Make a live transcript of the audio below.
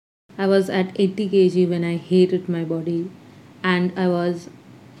I was at 80 kg when I hated my body, and I was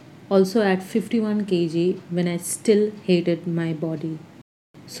also at 51 kg when I still hated my body.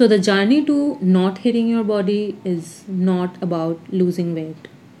 So, the journey to not hating your body is not about losing weight.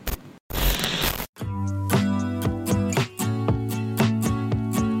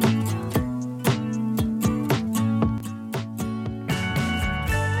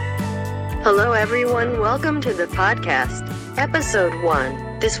 Hello, everyone. Welcome to the podcast, episode 1.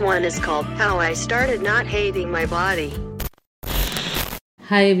 This one is called How I Started Not Hating My Body.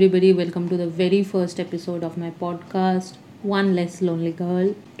 Hi, everybody, welcome to the very first episode of my podcast, One Less Lonely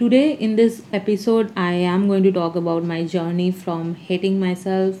Girl. Today, in this episode, I am going to talk about my journey from hating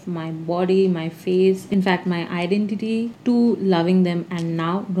myself, my body, my face, in fact, my identity, to loving them and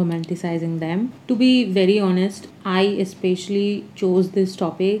now romanticizing them. To be very honest, I especially chose this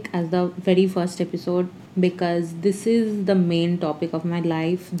topic as the very first episode because this is the main topic of my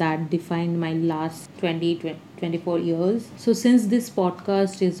life that defined my last 24 years. So, since this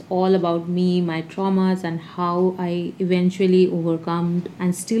podcast is all about me, my traumas, and how I eventually overcome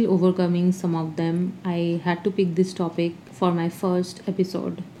and still overcoming some of them, I had to pick this topic for my first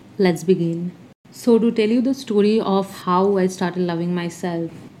episode. Let's begin. So, to tell you the story of how I started loving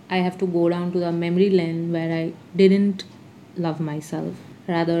myself, I have to go down to the memory lane where I didn't love myself.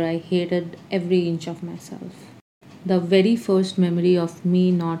 Rather, I hated every inch of myself. The very first memory of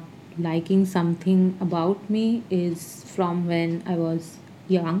me not liking something about me is from when I was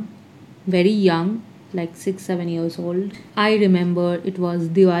young, very young, like 6 7 years old. I remember it was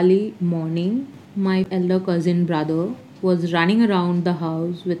Diwali morning. My elder cousin brother was running around the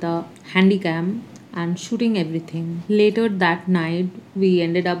house with a handycam and shooting everything. Later that night, we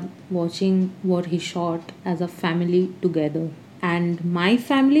ended up watching what he shot as a family together. And my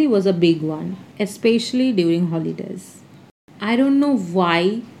family was a big one, especially during holidays. I don't know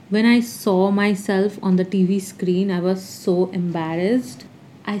why, when I saw myself on the TV screen, I was so embarrassed.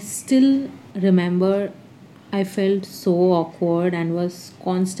 I still remember I felt so awkward and was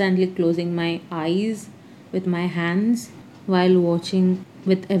constantly closing my eyes with my hands while watching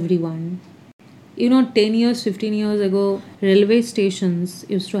with everyone. 10 years, 15 years ago, railway stations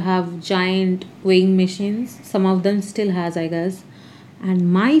used to have giant weighing machines. Some of them still has, I guess.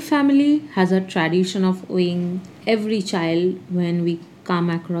 And my family has a tradition of weighing every child when we come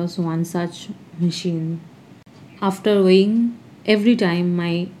across one such machine. After weighing, every time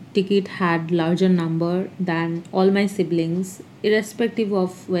my ticket had larger number than all my siblings, irrespective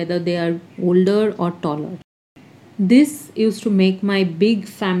of whether they are older or taller. This used to make my big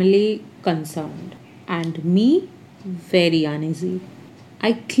family concerned and me very uneasy.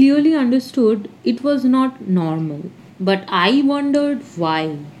 I clearly understood it was not normal, but I wondered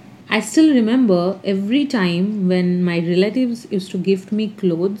why. I still remember every time when my relatives used to gift me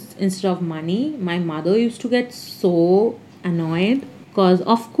clothes instead of money, my mother used to get so annoyed because,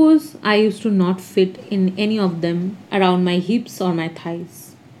 of course, I used to not fit in any of them around my hips or my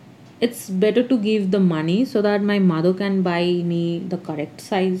thighs. It's better to give the money so that my mother can buy me the correct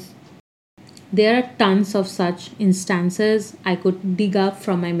size. There are tons of such instances I could dig up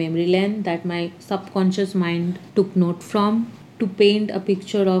from my memory lane that my subconscious mind took note from to paint a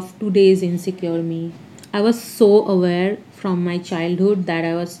picture of today's insecure me. I was so aware from my childhood that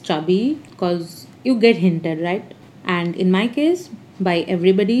I was chubby because you get hinted, right? And in my case, by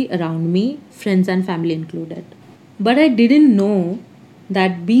everybody around me, friends and family included. But I didn't know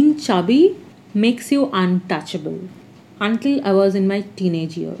that being chubby makes you untouchable until I was in my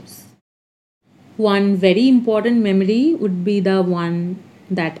teenage years. One very important memory would be the one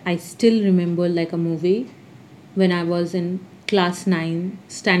that I still remember like a movie when I was in class 9,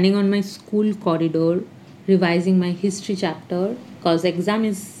 standing on my school corridor revising my history chapter because exam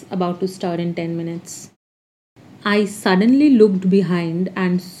is about to start in 10 minutes. I suddenly looked behind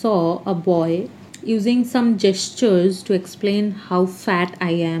and saw a boy using some gestures to explain how fat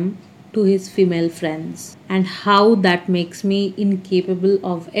I am to his female friends and how that makes me incapable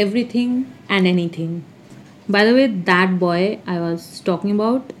of everything and anything. By the way, that boy I was talking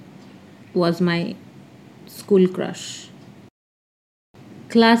about was my school crush.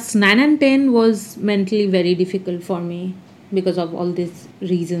 Class 9 and 10 was mentally very difficult for me because of all these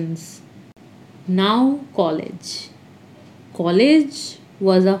reasons. Now, college. College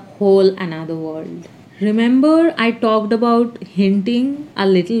was a whole another world. Remember, I talked about hinting a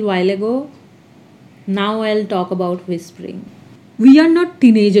little while ago? Now I'll talk about whispering. We are not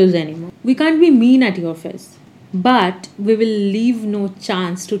teenagers anymore. We can't be mean at your face. But we will leave no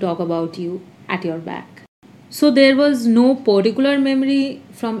chance to talk about you at your back. So there was no particular memory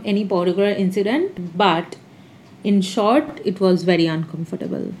from any particular incident, but in short, it was very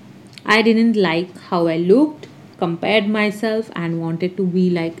uncomfortable. I didn't like how I looked, compared myself, and wanted to be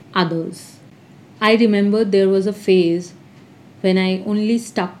like others. I remember there was a phase when I only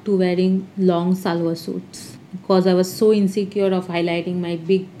stuck to wearing long salwar suits because I was so insecure of highlighting my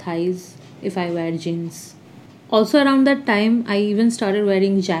big thighs if I wear jeans. Also, around that time, I even started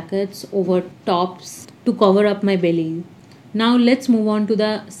wearing jackets over tops to cover up my belly. Now, let's move on to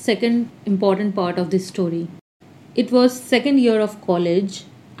the second important part of this story. It was second year of college.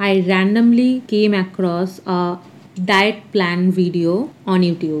 I randomly came across a diet plan video on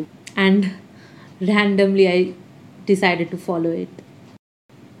YouTube and randomly I decided to follow it.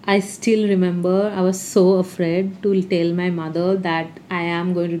 I still remember I was so afraid to tell my mother that I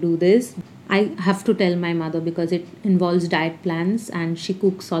am going to do this. I have to tell my mother because it involves diet plans and she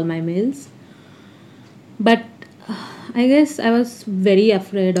cooks all my meals. But I guess I was very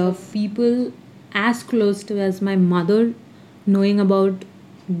afraid of people as close to as my mother knowing about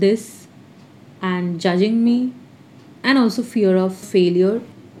this and judging me, and also fear of failure.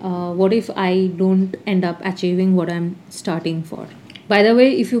 What if I don't end up achieving what I'm starting for? By the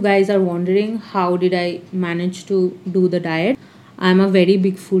way, if you guys are wondering how did I manage to do the diet, I'm a very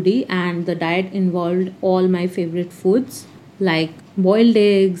big foodie and the diet involved all my favorite foods like boiled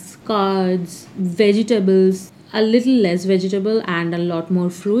eggs, curds, vegetables, a little less vegetable and a lot more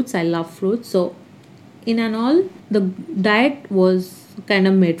fruits. I love fruits. So in and all, the diet was kind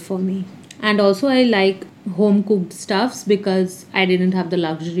of made for me. And also I like home cooked stuffs because I didn't have the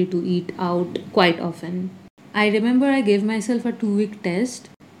luxury to eat out quite often. I remember I gave myself a 2 week test.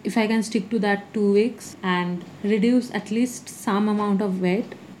 If I can stick to that 2 weeks and reduce at least some amount of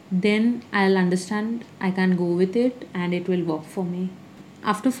weight, then I'll understand I can go with it and it will work for me.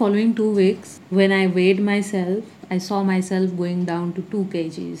 After following 2 weeks, when I weighed myself, I saw myself going down to 2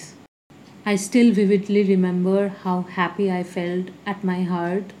 kgs. I still vividly remember how happy I felt at my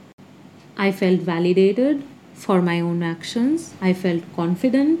heart. I felt validated for my own actions. I felt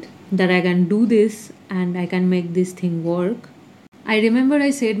confident that I can do this and I can make this thing work. I remember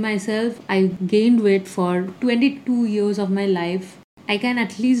I said myself I gained weight for 22 years of my life. I can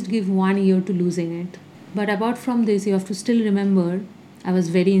at least give 1 year to losing it. But apart from this, you have to still remember I was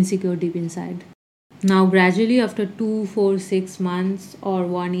very insecure deep inside. Now, gradually, after 2, 4, 6 months or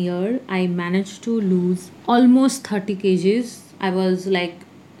 1 year, I managed to lose almost 30 kgs. I was like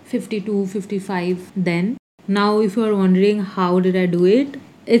 52, 55 then. Now, if you are wondering how did I do it,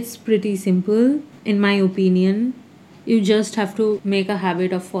 it's pretty simple. In my opinion, you just have to make a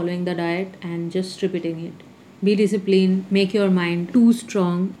habit of following the diet and just repeating it. Be disciplined, make your mind too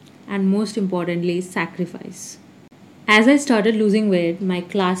strong, and most importantly, sacrifice. As I started losing weight, my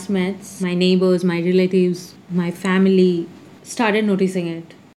classmates, my neighbors, my relatives, my family started noticing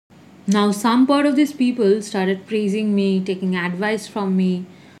it. Now, some part of these people started praising me, taking advice from me,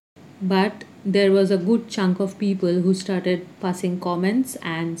 but there was a good chunk of people who started passing comments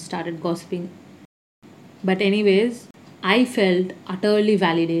and started gossiping. But, anyways, I felt utterly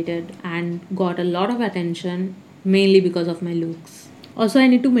validated and got a lot of attention mainly because of my looks. Also, I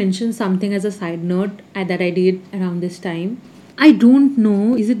need to mention something as a side note that I did around this time. I don't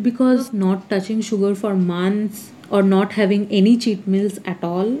know, is it because not touching sugar for months or not having any cheat meals at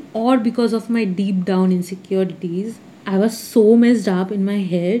all, or because of my deep down insecurities? I was so messed up in my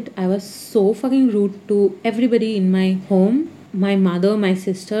head. I was so fucking rude to everybody in my home. My mother, my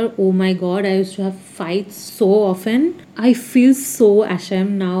sister, oh my god, I used to have fights so often. I feel so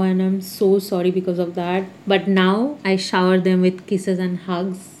ashamed now and I'm so sorry because of that. But now I shower them with kisses and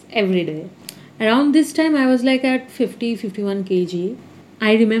hugs every day. Around this time, I was like at 50, 51 kg.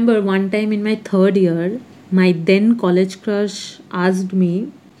 I remember one time in my third year, my then college crush asked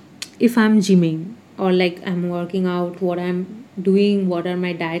me if I'm gymming or like I'm working out, what I'm doing, what are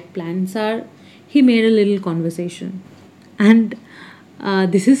my diet plans are. He made a little conversation. And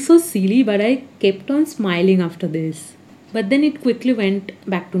this is so silly, but I kept on smiling after this. But then it quickly went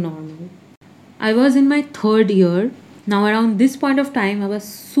back to normal. I was in my third year. Now, around this point of time, I was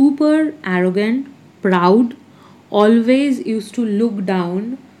super arrogant, proud, always used to look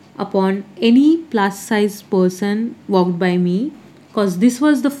down upon any plus size person walked by me because this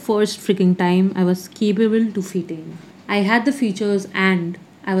was the first freaking time I was capable to fit in. I had the features and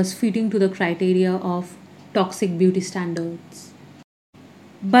I was fitting to the criteria of toxic beauty standards.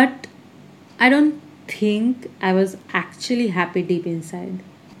 But I don't think I was actually happy deep inside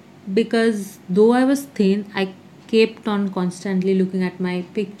because though I was thin, I kept on constantly looking at my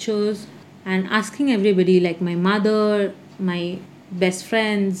pictures and asking everybody, like my mother, my best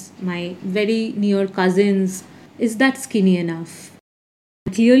friends, my very near cousins, is that skinny enough?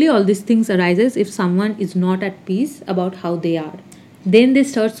 Clearly, all these things arises if someone is not at peace about how they are. Then they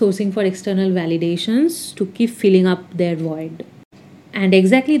start sourcing for external validations to keep filling up their void. And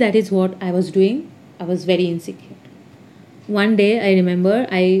exactly that is what I was doing. I was very insecure. One day I remember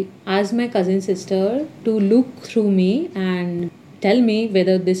I asked my cousin sister to look through me and tell me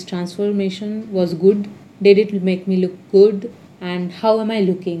whether this transformation was good. Did it make me look good? And how am I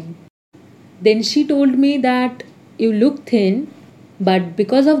looking? Then she told me that you look thin, but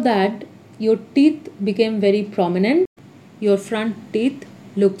because of that, your teeth became very prominent. Your front teeth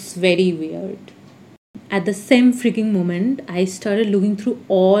looks very weird. At the same freaking moment, I started looking through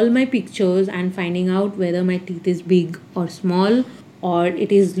all my pictures and finding out whether my teeth is big or small, or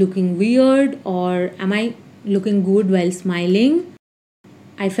it is looking weird, or am I looking good while smiling.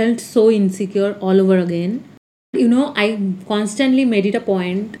 I felt so insecure all over again. I constantly made it a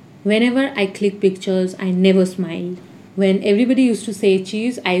point whenever I click pictures, I never smiled. When everybody used to say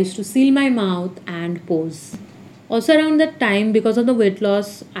cheese, I used to seal my mouth and pose. Also, around that time, because of the weight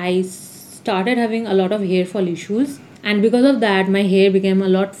loss, I started having a lot of hair fall issues, and because of that, my hair became a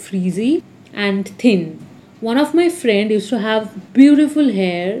lot frizzy and thin. One of my friend used to have beautiful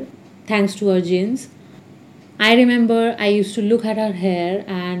hair thanks to her jeans. I remember I used to look at her hair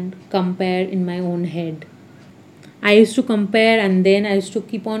and compare in my own head. I used to compare and then I used to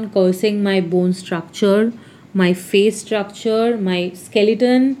keep on cursing my bone structure, my face structure, my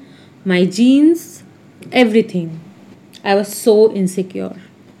skeleton, my genes, everything. I was so insecure.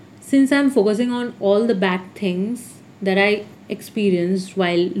 Since I'm focusing on all the bad things that I experienced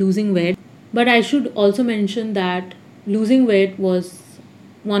while losing weight, but I should also mention that losing weight was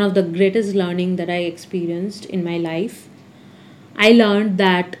one of the greatest learning that I experienced in my life. I learned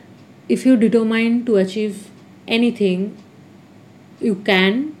that if you're determined to achieve anything,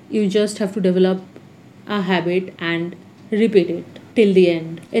 you just have to develop a habit and repeat it till the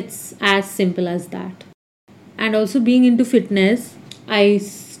end. It's as simple as that. And also, being into fitness, I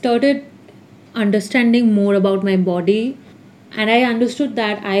started understanding more about my body, and I understood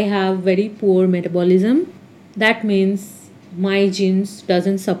that I have very poor metabolism. That means my genes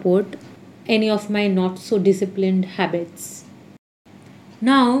doesn't support any of my not so disciplined habits.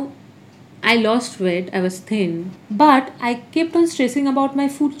 Now I lost weight, I was thin, but I kept on stressing about my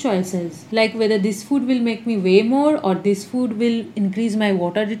food choices, like whether this food will make me weigh more, or this food will increase my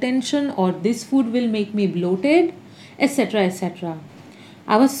water retention, or this food will make me bloated, etc. etc.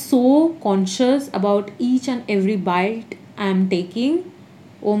 I was so conscious about each and every bite I am taking.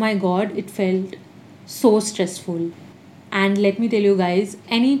 Oh my god, it felt so stressful. And let me tell you guys,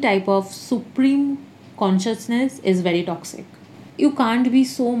 any type of supreme consciousness is very toxic. You can't be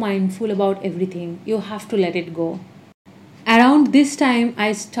so mindful about everything, you have to let it go. Around this time,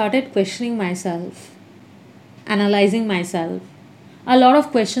 I started questioning myself, analyzing myself. A lot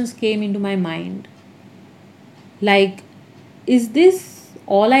of questions came into my mind. Like, is this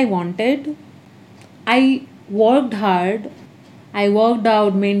all I wanted? I worked hard, I worked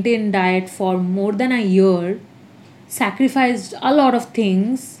out, maintained diet for more than a year, sacrificed a lot of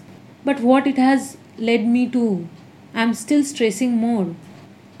things, but what it has led me to, I'm still stressing more.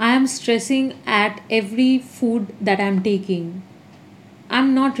 I am stressing at every food that I'm taking.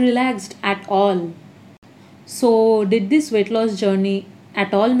 I'm not relaxed at all. So, did this weight loss journey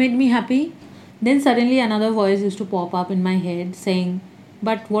at all made me happy? Then suddenly another voice used to pop up in my head saying,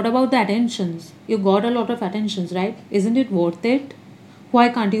 but what about the attentions? You got a lot of attentions, right? Isn't it worth it? Why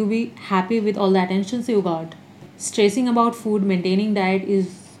can't you be happy with all the attentions you got? Stressing about food, maintaining diet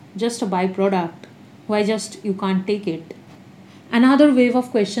is just a byproduct. Why just you can't take it? Another wave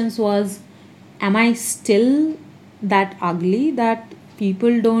of questions was, am I still that ugly that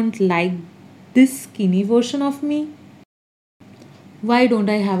people don't like this skinny version of me? Why don't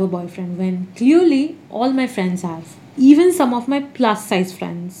I have a boyfriend when clearly all my friends have? Even some of my plus size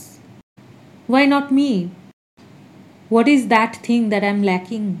friends. Why not me? What is that thing that I'm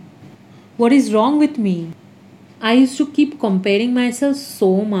lacking? What is wrong with me? I used to keep comparing myself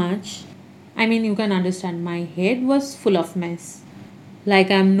so much. I mean, you can understand, my head was full of mess. Like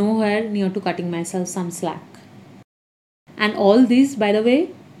I'm nowhere near to cutting myself some slack. And all this, by the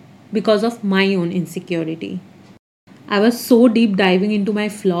way, because of my own insecurity. I was so deep diving into my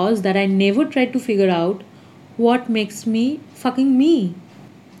flaws that I never tried to figure out what makes me fucking me.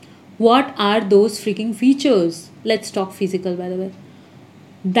 What are those freaking features? Let's talk physical, by the way.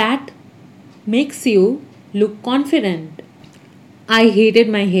 That makes you look confident. I hated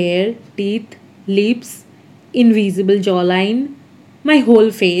my hair, teeth, lips, invisible jawline, my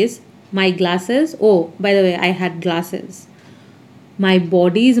whole face, my glasses. Oh, by the way, I had glasses. My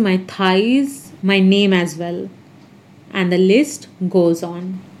bodies, my thighs, my name as well. And the list goes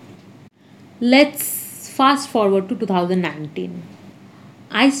on. Let's fast forward to 2019.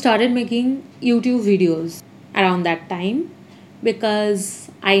 I started making YouTube videos around that time because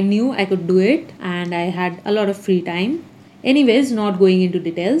I knew I could do it and I had a lot of free time. Anyways, not going into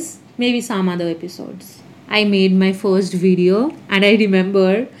details, maybe some other episodes. I made my first video and I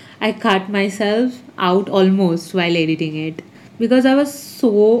remember I cut myself out almost while editing it because I was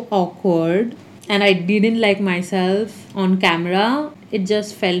so awkward and I didn't like myself on camera. It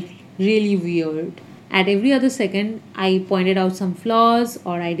just felt really weird. At every other second, I pointed out some flaws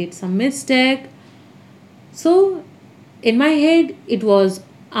or I did some mistake. So, in my head, it was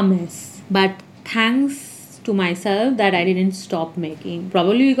a mess. But thanks to myself that I didn't stop making.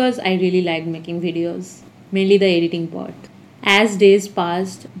 Probably because I really liked making videos, mainly the editing part. As days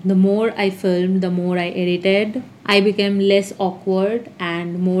passed, the more I filmed, the more I edited. I became less awkward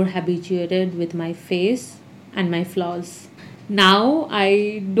and more habituated with my face and my flaws. Now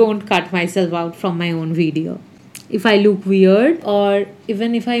I don't cut myself out from my own video. If I look weird or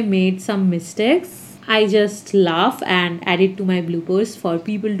even if I made some mistakes, I just laugh and add it to my bloopers for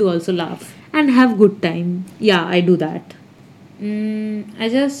people to also laugh and have good time. Yeah, I do that. I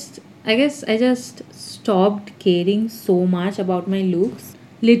guess I just stopped caring so much about my looks.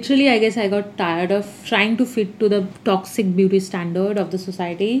 Literally, I guess I got tired of trying to fit to the toxic beauty standard of the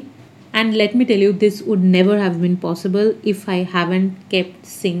society. And let me tell you, this would never have been possible if I haven't kept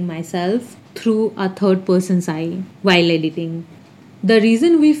seeing myself through a third person's eye while editing. The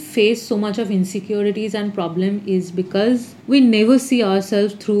reason we face so much of insecurities and problem is because we never see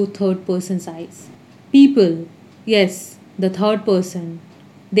ourselves through third person's eyes. People, yes, the third person,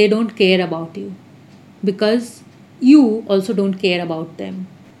 they don't care about you because you also don't care about them.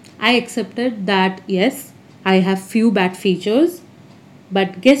 I accepted that yes, I have few bad features,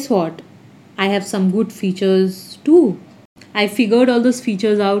 but guess what? I have some good features too. I figured all those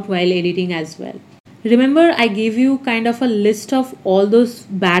features out while editing as well. Remember, I gave you kind of a list of all those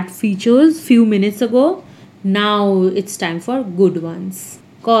bad features few minutes ago. Now it's time for good ones.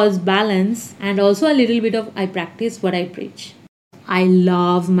 Cause balance and also a little bit of I practice what I preach. I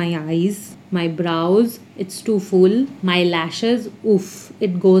love my eyes, my brows, it's too full. My lashes, oof,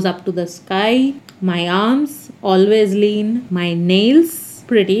 it goes up to the sky. My arms, always lean. My nails,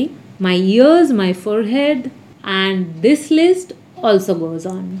 pretty. My ears, my forehead, and this list also goes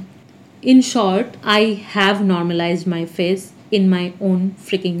on. In short, I have normalized my face in my own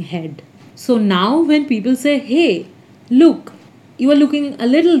freaking head. So now when people say, hey, look, you are looking a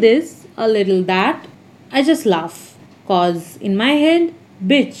little this, a little that, I just laugh. Cause in my head,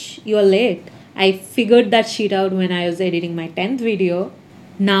 bitch, you are late. I figured that shit out when I was editing my 10th video.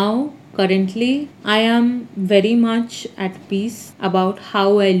 Now, currently, I am very much at peace about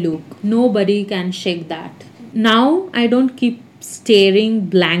how I look. Nobody can shake that. Now, I don't keep staring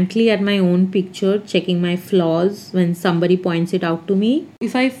blankly at my own picture, checking my flaws when somebody points it out to me.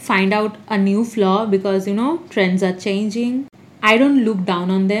 If I find out a new flaw because trends are changing, I don't look down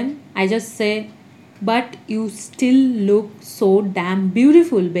on them. I just say, but you still look so damn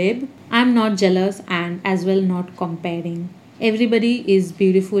beautiful, babe. I'm not jealous and as well not comparing. Everybody is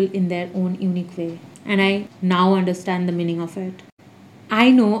beautiful in their own unique way, and I now understand the meaning of it.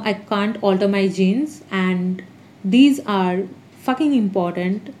 I know I can't alter my genes, and these are fucking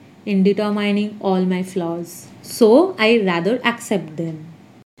important in determining all my flaws. So I rather accept them.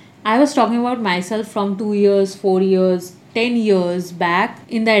 I was talking about myself from 2 years, 4 years, 10 years back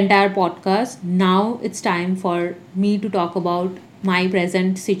in the entire podcast. Now it's time for me to talk about my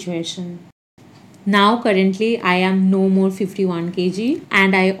present situation. Now, currently, I am no more 51 kg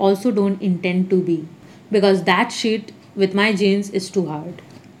and I also don't intend to be because that shit with my genes is too hard.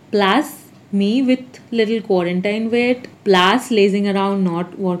 Plus, me with little quarantine weight, plus lazing around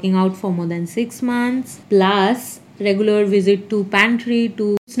not working out for more than 6 months, plus regular visit to pantry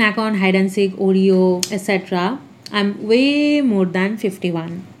to snack on hide and seek, Oreo, etc. I'm way more than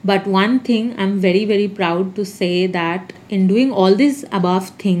 51. But one thing I'm very, very proud to say that in doing all these above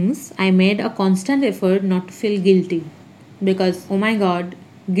things, I made a constant effort not to feel guilty. Because, oh my god,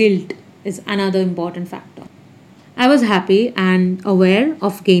 guilt is another important factor. I was happy and aware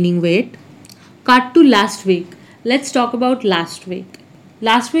of gaining weight. Cut to last week. Let's talk about last week.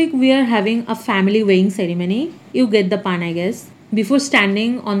 Last week we are having a family weighing ceremony. You get the pun, I guess. Before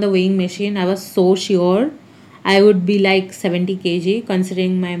standing on the weighing machine, I was so sure I would be like 70 kg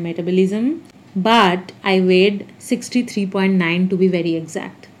considering my metabolism, but I weighed 63.9 to be very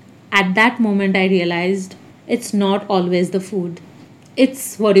exact. At that moment, I realized it's not always the food,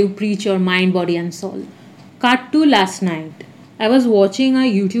 it's what you preach your mind, body, and soul. Cut to last night. I was watching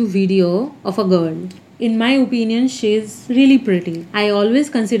a YouTube video of a girl. In my opinion, she's really pretty. I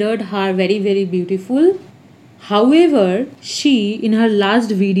always considered her very, very beautiful. However, she in her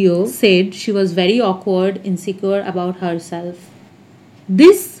last video said she was very awkward, insecure about herself.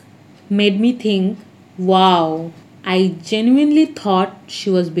 This made me think, wow, I genuinely thought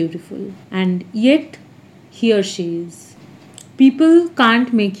she was beautiful, and yet here she is. People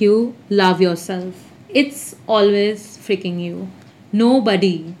can't make you love yourself. It's always freaking you.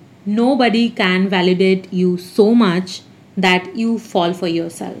 Nobody can validate you so much that you fall for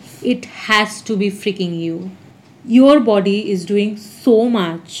yourself. It has to be freaking you. Your body is doing so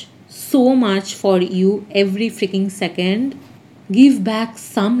much for you every freaking second. Give back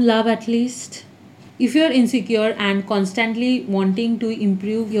some love at least. If you're insecure and constantly wanting to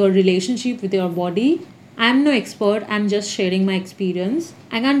improve your relationship with your body, I'm no expert, I'm just sharing my experience.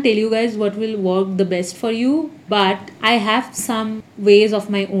 I can't tell you guys what will work the best for you, but I have some ways of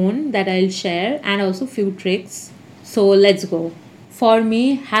my own that I'll share and also few tricks. So let's go. For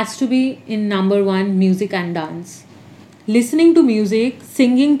me, has to be in number one, music and dance. Listening to music,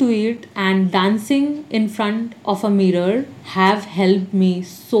 singing to it, and dancing in front of a mirror have helped me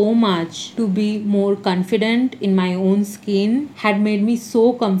so much to be more confident in my own skin, had made me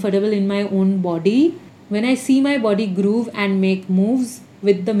so comfortable in my own body. When I see my body groove and make moves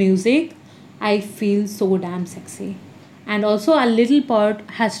with the music, I feel so damn sexy. And also, a little part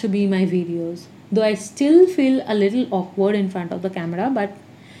has to be my videos. Though I still feel a little awkward in front of the camera, but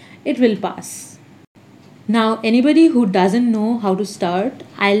it will pass. Now, anybody who doesn't know how to start,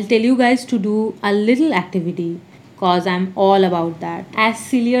 I'll tell you guys to do a little activity because I'm all about that. As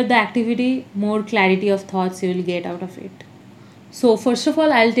sillier the activity, more clarity of thoughts you will get out of it. So, first of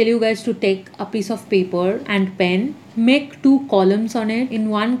all, I'll tell you guys to take a piece of paper and pen, make 2 columns on it. In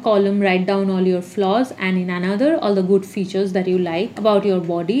one column, write down all your flaws, and in another, all the good features that you like about your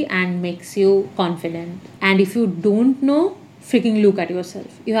body and makes you confident. And if you don't know, freaking look at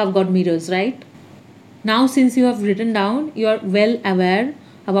yourself. You have got mirrors, right? Now, since you have written down, you are well aware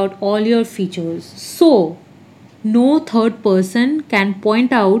about all your features. So, no third person can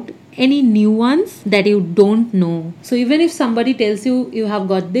point out any new ones that you don't know. So, even if somebody tells you you have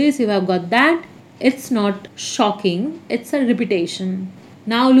got this, you have got that, it's not shocking, it's a repetition.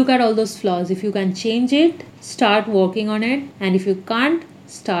 Now, look at all those flaws. If you can change it, start working on it, and if you can't,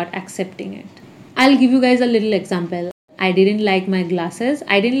 start accepting it. I'll give you guys a little example. I didn't like my glasses.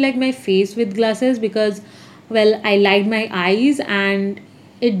 I didn't like my face with glasses because, well, I liked my eyes and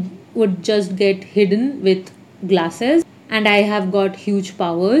it would just get hidden with glasses. And I have got huge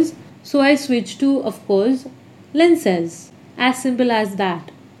powers. So I switched to, of course, lenses. As simple as that.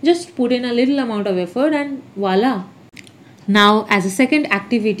 Just put in a little amount of effort and voila. Now, as a second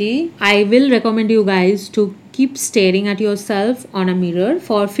activity, I will recommend you guys to keep staring at yourself on a mirror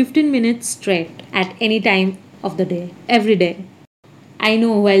for 15 minutes straight at any time of the day, every day. I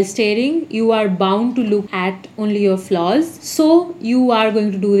know while staring, you are bound to look at only your flaws. So you are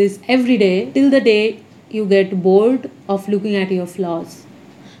going to do this every day till the day you get bored of looking at your flaws.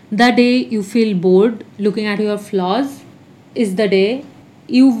 The day you feel bored looking at your flaws is the day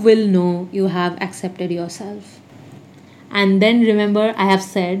you will know you have accepted yourself. And then remember, I have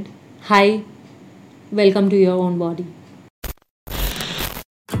said, hi, welcome to your own body.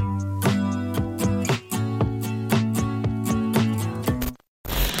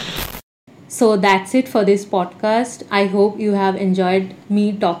 So that's it for this podcast. I hope you have enjoyed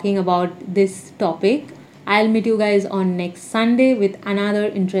me talking about this topic. I'll meet you guys on next Sunday with another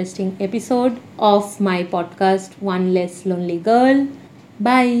interesting episode of my podcast, One Less Lonely Girl.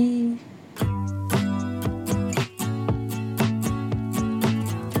 Bye.